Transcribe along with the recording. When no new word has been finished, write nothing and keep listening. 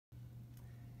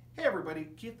Hey everybody,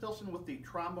 Keith Hilson with the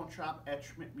Trombone Shop at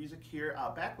Schmidt Music here,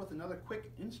 back with another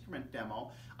quick instrument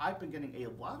demo. I've been getting a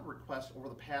lot of requests over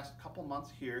the past couple months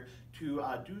here to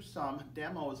do some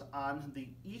demos on the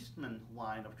Eastman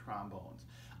line of trombones.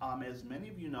 As many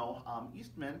of you know,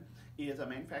 Eastman is a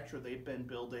manufacturer. They've been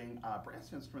building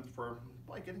brass instruments for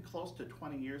getting close to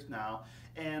 20 years now,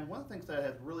 and one of the things that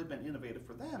has really been innovative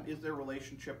for them is their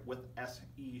relationship with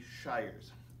S.E.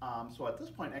 Shires. So at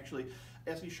this point, actually,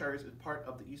 S.E. Shires is part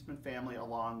of the Eastman family,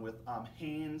 along with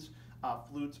Haynes,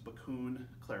 flutes, bassoon,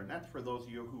 clarinets, for those of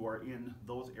you who are in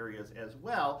those areas as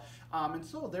well. And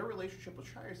so their relationship with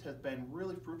Shires has been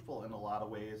really fruitful in a lot of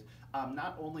ways.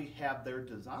 Not only have their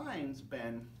designs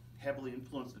been heavily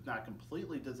influenced, if not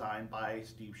completely designed, by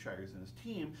Steve Shires and his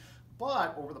team,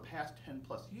 but over the past 10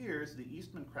 plus years, the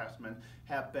Eastman craftsmen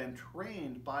have been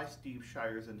trained by Steve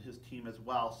Shires and his team as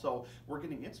well. So we're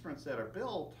getting instruments that are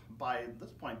built by, at this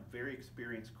point, very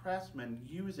experienced craftsmen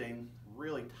using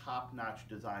really top-notch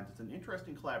designs. It's an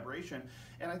interesting collaboration,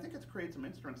 and I think it's created some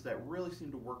instruments that really seem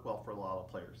to work well for a lot of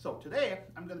players. So today,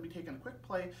 I'm going to be taking a quick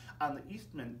play on the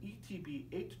Eastman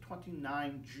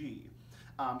ETB-829G.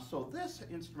 So this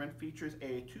instrument features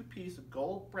a two-piece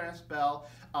gold brass bell,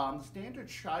 the standard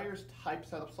Shires type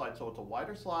setup slide, so it's a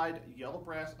wider slide, yellow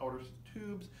brass outer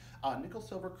tubes, nickel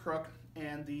silver crook,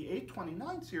 and the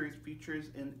 829 series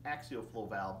features an axial-flow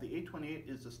valve. The 828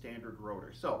 is the standard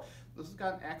rotor. So this has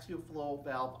got an axial-flow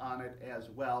valve on it as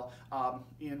well.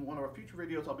 In one of our future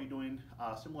videos, I'll be doing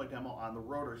a similar demo on the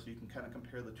rotor, so you can kind of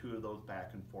compare the two of those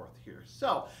back and forth here.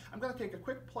 So I'm going to take a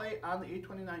quick play on the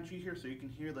 829G here so you can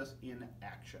hear this in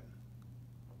action.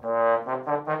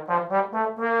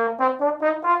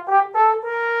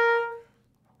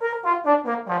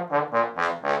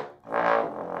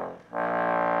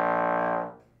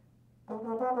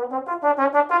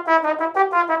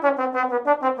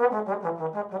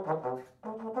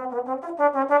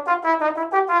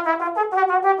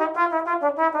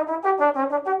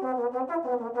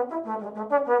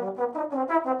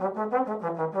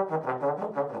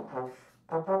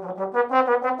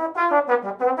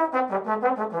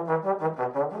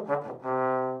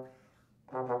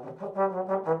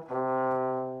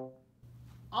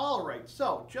 Alright,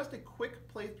 so just a quick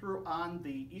playthrough on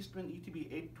the Eastman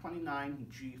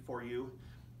ETB-829G for you.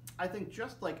 I think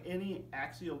just like any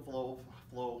axial-flow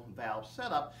valve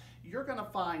setup, you're going to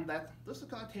find that this is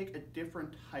going to take a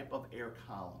different type of air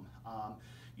column.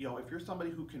 You know, if you're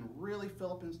somebody who can really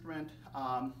fill up instrument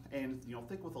and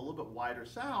think with a little bit wider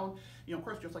sound, of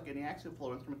course, just like any axial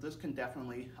flow instrument, this can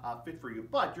definitely fit for you.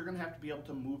 But you're going to have to be able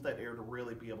to move that air to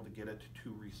really be able to get it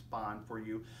to respond for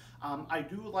you. I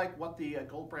do like what the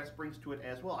gold brass brings to it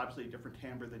as well. Obviously, a different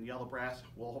timbre than yellow brass.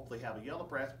 We'll hopefully have a yellow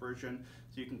brass version,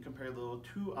 so you can compare the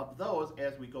two of those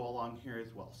as we go along here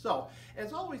as well. So,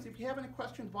 as always, if you have any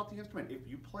questions about the instrument, if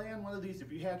you play on one of these,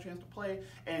 if you had a chance to play,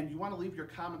 and you want to leave your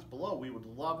comments below, we would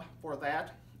love for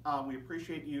that. We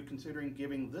appreciate you considering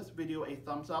giving this video a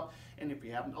thumbs up, and if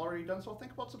you haven't already done so,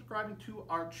 think about subscribing to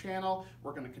our channel.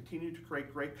 We're going to continue to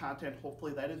create great content,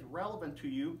 hopefully that is relevant to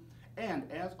you. And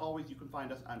as always, you can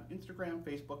find us on Instagram,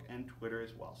 Facebook, and Twitter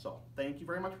as well. So thank you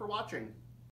very much for watching.